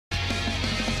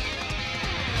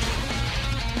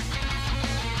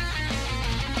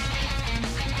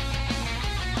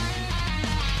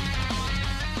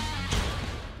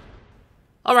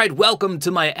Alright, welcome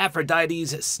to my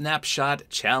Aphrodite's Snapshot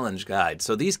Challenge Guide.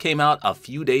 So these came out a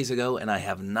few days ago and I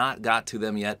have not got to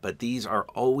them yet, but these are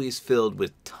always filled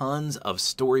with tons of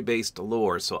story-based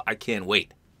lore, so I can't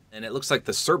wait. And it looks like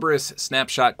the Cerberus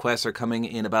Snapshot quests are coming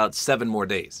in about 7 more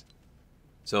days.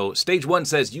 So stage 1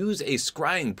 says, use a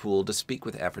scrying pool to speak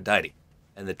with Aphrodite.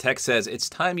 And the text says, it's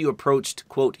time you approached,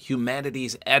 quote,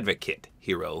 humanity's advocate,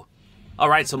 hero.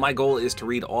 Alright, so my goal is to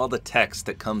read all the text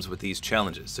that comes with these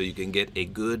challenges so you can get a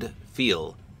good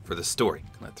feel for the story.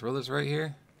 Can I throw this right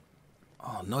here?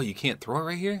 Oh no, you can't throw it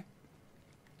right here?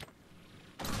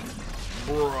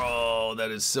 Bro,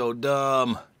 that is so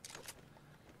dumb.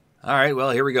 Alright, well,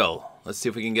 here we go. Let's see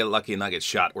if we can get lucky and not get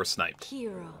shot or sniped.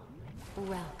 Hero,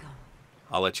 welcome.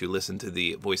 I'll let you listen to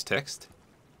the voice text.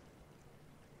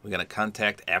 We're gonna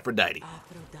contact Aphrodite.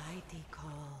 Aphrodite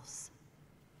calls.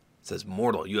 It says,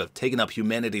 mortal, you have taken up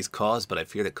humanity's cause, but I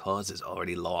fear the cause is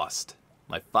already lost.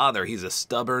 My father, he's a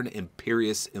stubborn,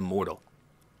 imperious immortal.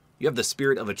 You have the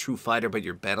spirit of a true fighter, but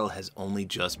your battle has only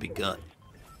just begun.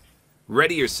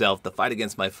 Ready yourself, the fight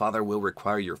against my father will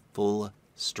require your full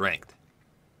strength.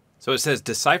 So it says,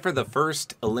 decipher the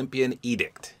first Olympian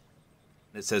edict.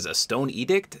 It says, a stone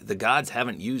edict? The gods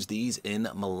haven't used these in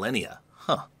millennia.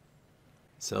 Huh.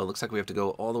 So it looks like we have to go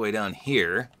all the way down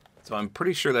here. So I'm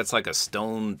pretty sure that's like a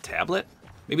stone tablet.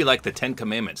 Maybe like the 10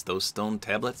 Commandments, those stone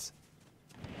tablets.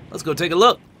 Let's go take a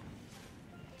look.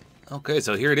 Okay,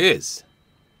 so here it is.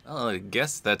 Oh, I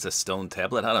guess that's a stone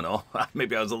tablet. I don't know.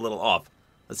 Maybe I was a little off.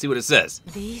 Let's see what it says.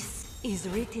 This is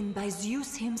written by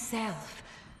Zeus himself.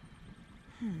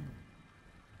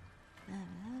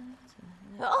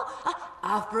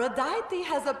 Aphrodite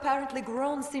has apparently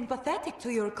grown sympathetic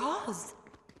to your cause.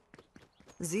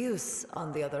 Zeus,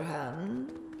 on the other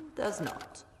hand, does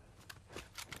not.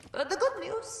 The good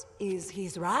news is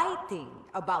he's writing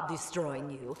about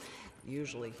destroying you.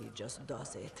 Usually he just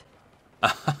does it.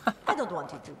 I don't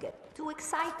want you to get too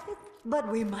excited,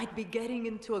 but we might be getting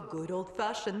into a good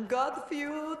old-fashioned god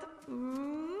feud.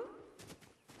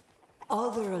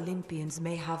 Other Olympians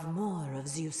may have more of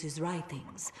Zeus's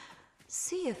writings.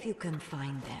 See if you can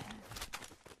find them.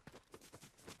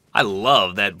 I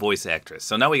love that voice actress.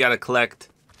 So now we gotta collect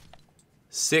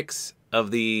 6 of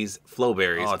these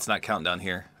flowberries. Oh, it's not counting down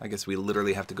here. I guess we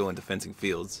literally have to go into fencing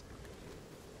fields.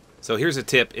 So here's a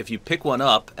tip. If you pick one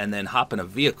up and then hop in a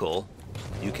vehicle,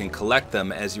 you can collect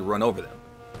them as you run over them.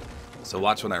 So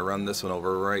watch when I run this one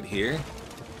over right here.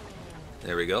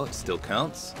 There we go. It still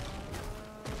counts.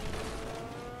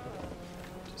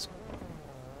 Just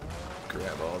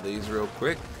grab all these real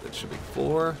quick. That should be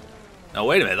 4. Now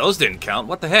wait a minute. Those didn't count.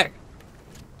 What the heck?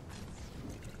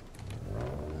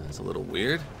 That's a little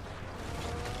weird.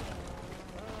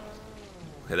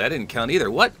 Okay, that didn't count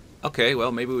either. What? Okay,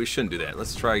 well, maybe we shouldn't do that.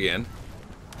 Let's try again.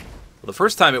 Well, the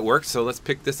first time it worked, so let's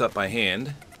pick this up by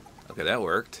hand. Okay, that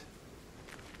worked.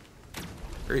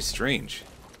 Very strange.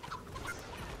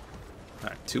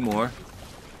 Alright, 2 more.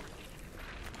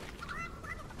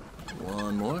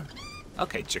 1 more.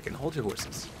 Okay, chicken, hold your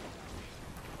horses.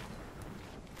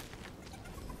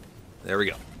 There we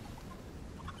go.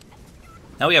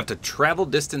 Now we have to travel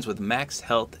distance with max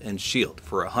health and shield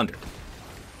for 100.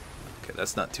 Okay,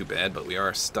 that's not too bad, but we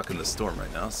are stuck in the storm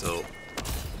right now, so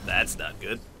that's not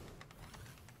good.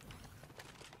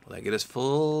 Will that get us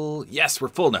full? Yes, we're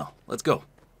full now. Let's go.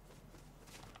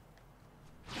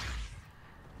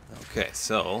 Okay,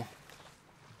 so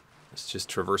let's just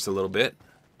traverse a little bit.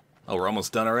 Oh, we're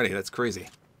almost done already. That's crazy.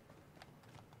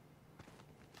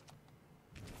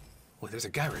 Oh, there's a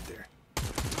guy right there.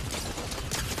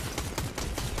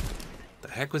 The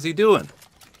heck was he doing?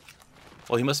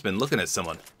 Well, he must have been looking at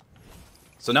someone.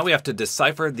 So now we have to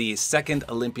decipher the second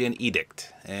Olympian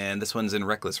edict. And this one's in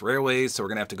Reckless Railways, so we're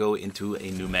going to have to go into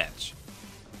a new match.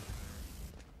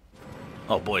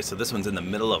 Oh boy, so this one's in the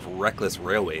middle of Reckless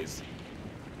Railways.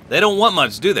 They don't want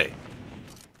much, do they?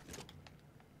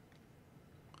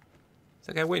 What's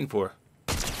that guy waiting for?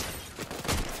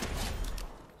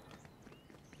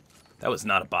 That was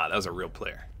not a bot, that was a real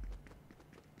player.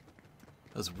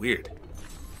 That was weird.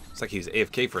 Looks like he was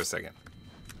AFK for a second.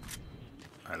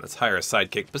 Alright, let's hire a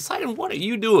sidekick. Poseidon, what are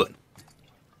you doing?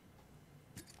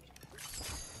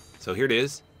 So here it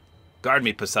is. Guard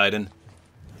me, Poseidon.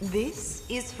 This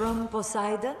is from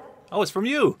Poseidon? Oh, it's from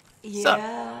you.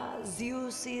 Yeah,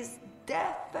 Zeus is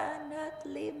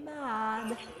definitely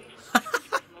mad.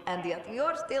 And yet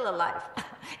you're still alive.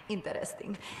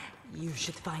 Interesting. You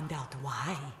should find out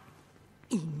why.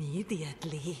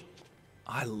 Immediately.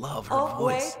 I love her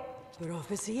voice. Wait.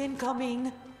 Prophecy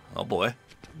incoming. Oh boy.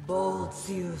 Bold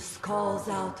Zeus calls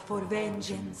out for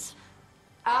vengeance.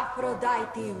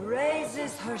 Aphrodite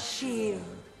raises her shield.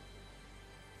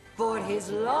 For his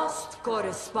lost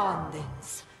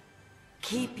correspondence,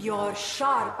 keep your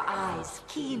sharp eyes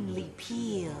keenly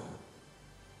peeled.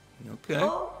 Okay.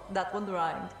 Oh, that one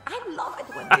rhymed. I love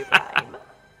it when they rhyme.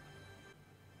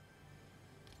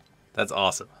 That's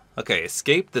awesome. Okay,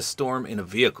 escape the storm in a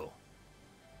vehicle.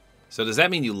 So does that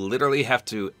mean you literally have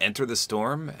to enter the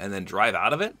storm and then drive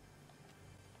out of it?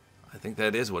 I think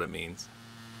that is what it means.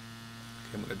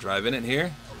 Okay, I'm going to drive in it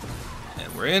here.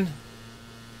 And we're in.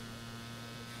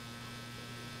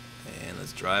 And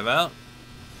let's drive out.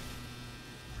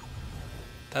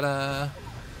 Ta-da!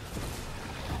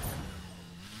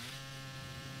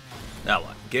 Now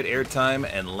what? Get airtime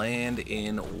and land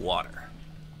in water.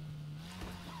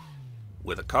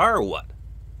 With a car or what?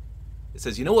 It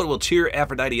says, you know what will cheer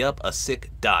Aphrodite up? A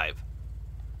sick dive.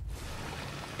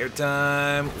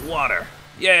 Airtime, water.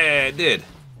 Yeah, it did.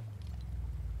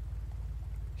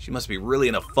 She must be really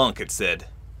in a funk, it said.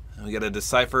 And we gotta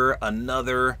decipher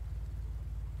another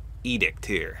edict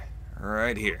here.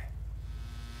 Right here.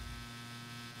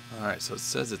 Alright, so it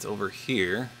says it's over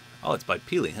here. Oh, it's by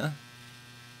Peely, huh?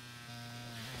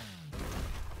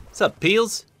 What's up,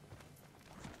 Peels?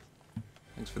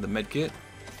 Thanks for the med kit.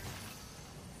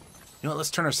 You know what?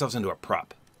 Let's turn ourselves into a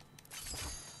prop.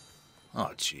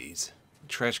 Oh, jeez.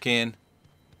 Trash can.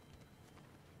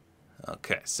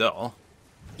 Okay, so.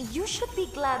 You should be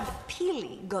glad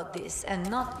Peely got this and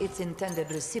not its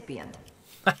intended recipient.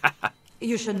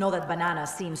 You should know that Banana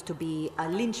seems to be a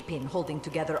linchpin holding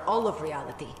together all of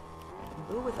reality.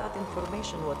 Do with that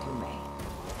information what you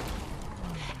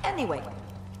may. Anyway,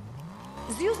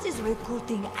 Zeus is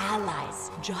recruiting allies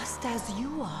just as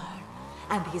you are,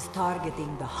 and he's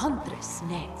targeting the Huntress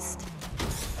next.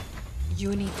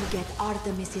 You need to get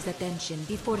Artemis's attention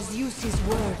before Zeus's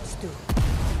words do.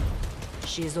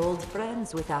 She's old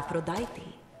friends with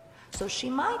Aphrodite, so she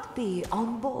might be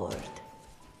on board.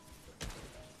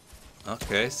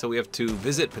 Okay, so we have to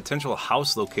visit potential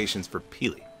house locations for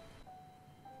Peely.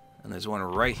 And there's one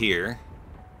right here.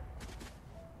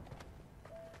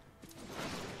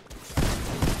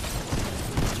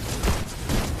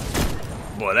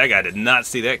 Boy, that guy did not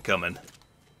see that coming.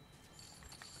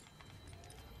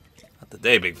 Not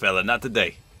today, big fella, not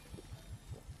today.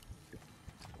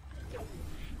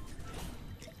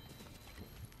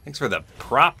 Thanks for the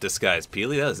prop disguise,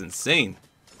 Peely. That was insane.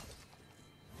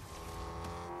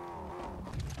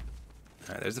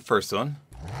 Alright, there's the first one.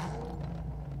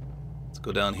 Let's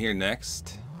go down here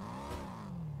next.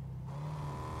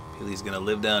 Peely's gonna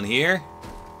live down here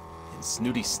in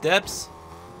snooty steps.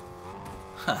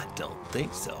 I don't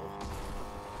think so.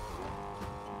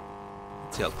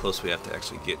 Let's see how close we have to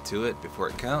actually get to it before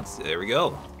it counts. There we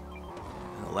go.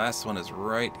 And the last one is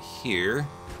right here.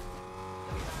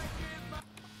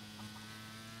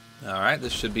 Alright,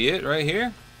 this should be it right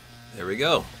here. There we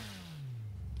go.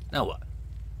 Now what?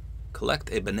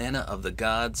 Collect a banana of the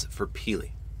gods for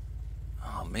Peely.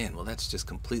 Oh man, well that's just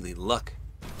completely luck.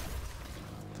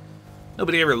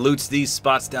 Nobody ever loots these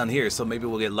spots down here, so maybe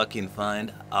we'll get lucky and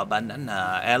find a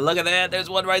banana. And look at that,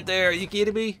 there's one right there. Are you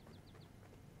kidding me?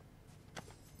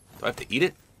 Do I have to eat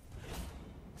it?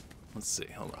 Let's see,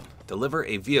 hold on. Deliver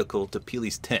a vehicle to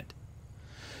Peely's tent.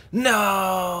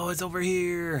 No, it's over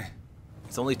here.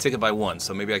 It's only ticket by one,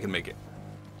 so maybe I can make it.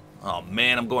 Oh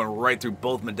man, I'm going right through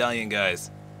both medallion guys.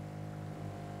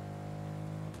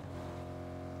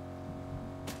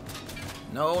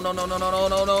 No, no, no, no, no, no,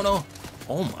 no, no, no.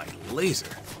 Oh my laser.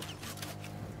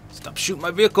 Stop shooting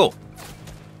my vehicle.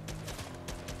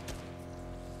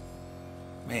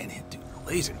 Man, that dude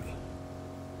lasered me.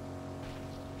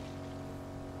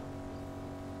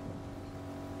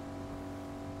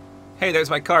 Hey, there's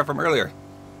my car from earlier.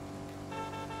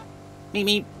 Meep,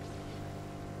 meep.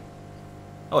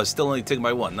 Oh, it's still only taken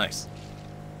by one. Nice.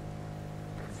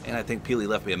 And I think Peely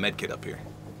left me a med kit up here.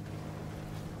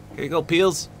 Here you go,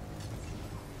 Peels.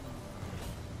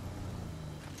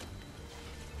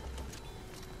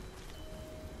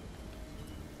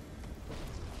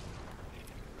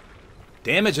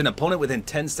 Damage an opponent within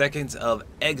 10 seconds of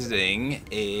exiting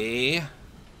a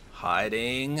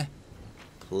hiding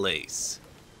place.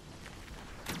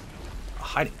 A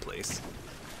hiding place?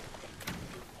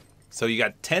 So you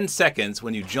got 10 seconds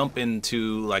when you jump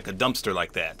into like a dumpster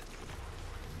like that.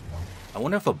 I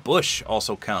wonder if a bush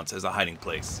also counts as a hiding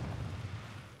place.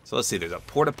 So let's see, there's a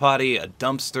porta potty, a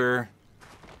dumpster,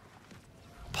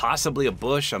 possibly a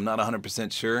bush, I'm not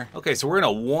 100% sure. Okay, so we're in a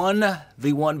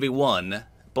 1v1v1.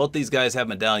 Both these guys have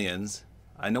medallions.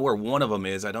 I know where one of them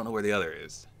is, I don't know where the other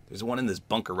is. There's one in this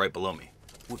bunker right below me.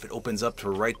 If it opens up to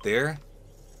right there,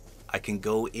 I can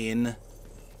go in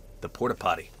the porta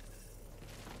potty.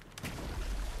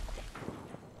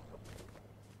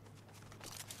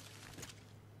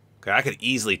 Okay, I could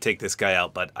easily take this guy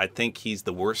out, but I think he's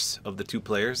the worst of the two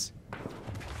players.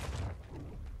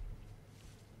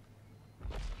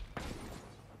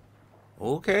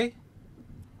 Okay.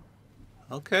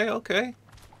 Okay, okay.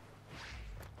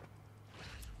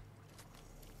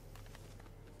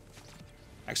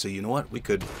 Actually, you know what? We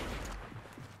could...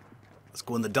 Let's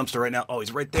go in the dumpster right now. Oh,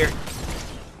 he's right there.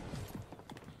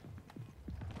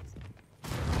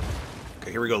 Okay,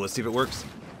 here we go. Let's see if it works.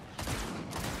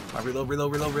 Reload,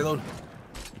 reload, reload, reload.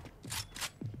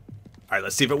 Alright,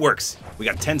 let's see if it works. We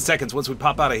got 10 seconds once we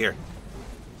pop out of here.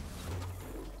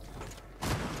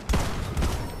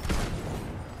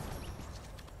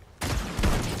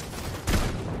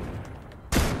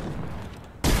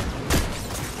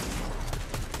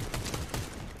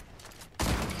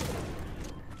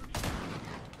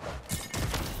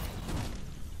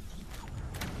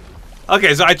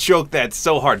 Okay, so I choked that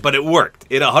so hard, but it worked.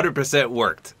 It 100%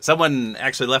 worked. Someone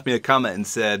actually left me a comment and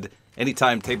said,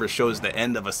 anytime Tabor shows the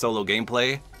end of a solo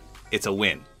gameplay, it's a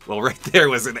win. Well, right there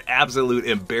was an absolute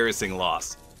embarrassing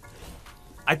loss.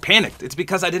 I panicked. It's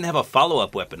because I didn't have a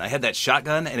follow-up weapon. I had that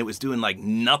shotgun, and it was doing, like,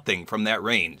 nothing from that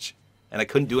range. And I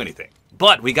couldn't do anything.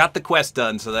 But we got the quest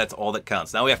done, so that's all that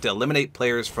counts. Now we have to eliminate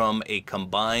players from a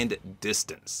combined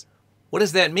distance. What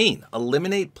does that mean?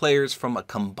 Eliminate players from a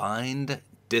combined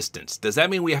distance. Does that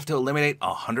mean we have to eliminate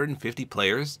 150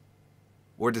 players?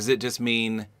 Or does it just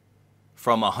mean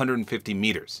from 150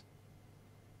 meters?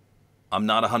 I'm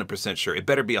not 100% sure. It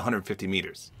better be 150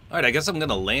 meters. All right, I guess I'm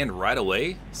gonna land right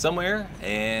away somewhere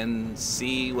and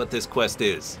see what this quest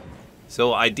is.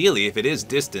 So ideally, if it is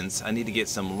distance, I need to get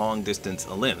some long distance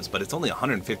elims, but it's only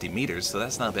 150 meters, so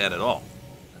that's not bad at all.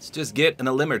 Let's just get an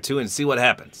elim or two and see what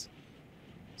happens.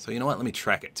 So you know what? Let me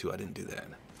track it too. I didn't do that.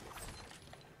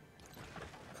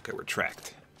 Okay, we're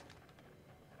tracked.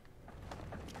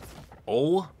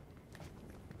 Oh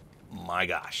my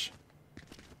gosh.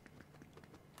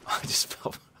 I just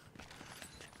felt...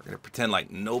 We're gonna pretend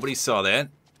like nobody saw that.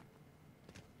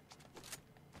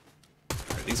 All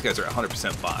right, these guys are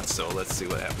 100% bots, so let's see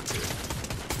what happens here.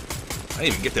 I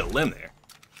didn't even get the limb there.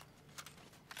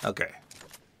 Okay.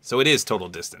 So it is total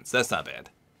distance. That's not bad.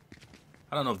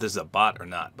 I don't know if this is a bot or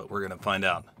not, but we're gonna find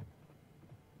out.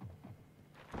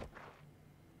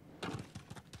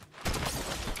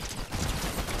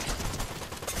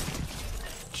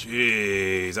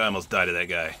 Jeez, I almost died to that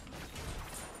guy.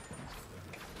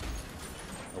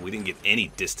 Oh, we didn't get any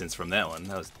distance from that one.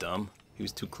 That was dumb. He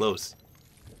was too close.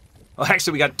 Oh,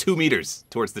 actually, we got 2 meters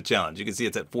towards the challenge. You can see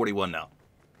it's at 41 now.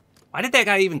 Why did that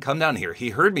guy even come down here?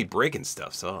 He heard me breaking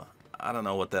stuff, so I don't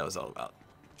know what that was all about.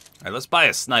 All right, let's buy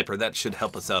a sniper. That should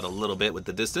help us out a little bit with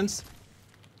the distance.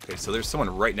 Okay, so there's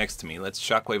someone right next to me. Let's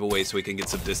shockwave away so we can get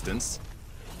some distance.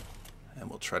 And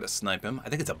we'll try to snipe him. I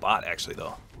think it's a bot, actually,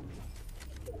 though.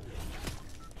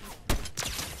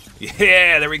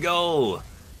 Yeah, there we go.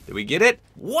 Did we get it?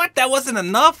 What? That wasn't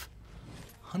enough?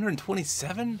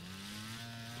 127?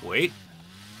 Wait.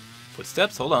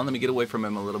 Footsteps? Hold on. Let me get away from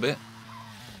him a little bit.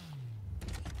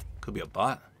 Could be a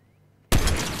bot.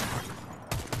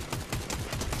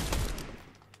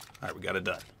 Alright, we got it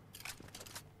done.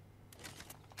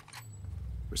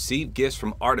 Receive gifts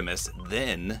from Artemis,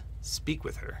 then speak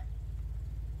with her.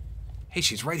 Hey,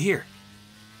 she's right here.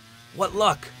 What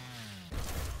luck.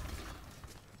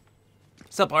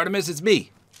 What's up, Artemis? It's me.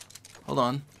 Hold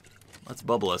on. Let's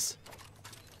bubble us.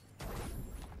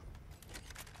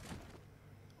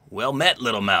 Well met,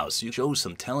 little mouse. You show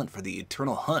some talent for the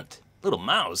eternal hunt. Little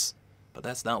mouse? But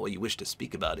that's not what you wish to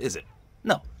speak about, is it?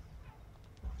 No.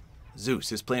 Zeus,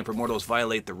 his plan for mortals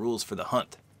violate the rules for the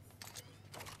hunt.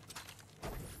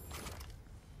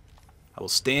 I will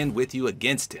stand with you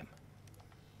against him.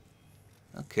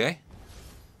 Okay.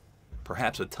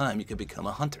 Perhaps with time you could become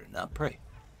a hunter, not prey.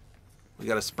 We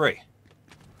got a spray.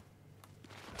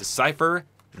 Decipher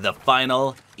the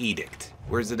final edict.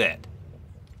 Where's it at?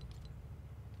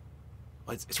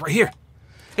 Oh, it's right here.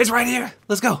 It's right here.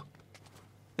 Let's go.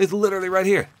 It's literally right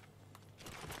here.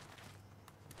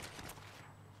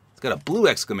 It's got a blue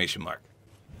exclamation mark.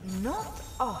 Not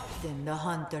often the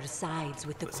hunter sides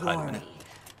with the quarry.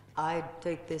 I'd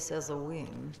take this as a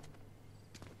win.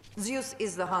 Zeus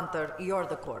is the hunter, you're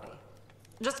the quarry.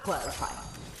 Just clarifying.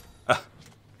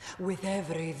 With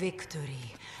every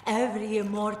victory, every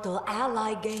immortal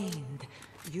ally gained,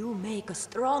 you make a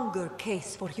stronger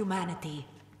case for humanity.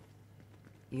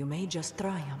 You may just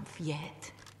triumph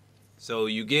yet. So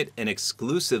you get an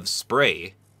exclusive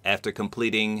spray after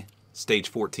completing stage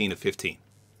 14 of 15.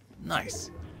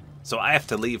 Nice. So I have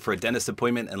to leave for a dentist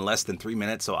appointment in less than 3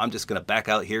 minutes, so I'm just going to back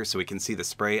out here so we can see the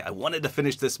spray. I wanted to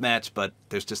finish this match, but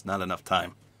there's just not enough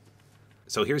time.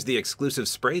 So here's the exclusive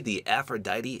spray, the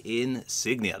Aphrodite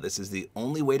Insignia. This is the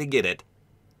only way to get it.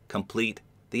 Complete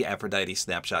the Aphrodite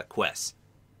Snapshot quests.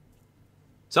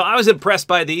 So I was impressed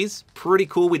by these. Pretty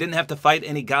cool. We didn't have to fight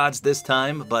any gods this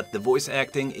time, but the voice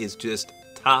acting is just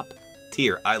top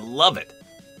tier. I love it.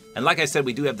 And like I said,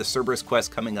 we do have the Cerberus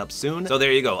quest coming up soon. So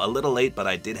there you go. A little late, but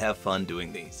I did have fun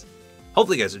doing these.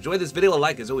 Hopefully you guys enjoyed this video. A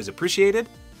like is always appreciated.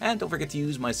 And don't forget to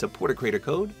use my Support-A-Creator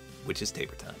code, which is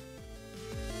tabortime.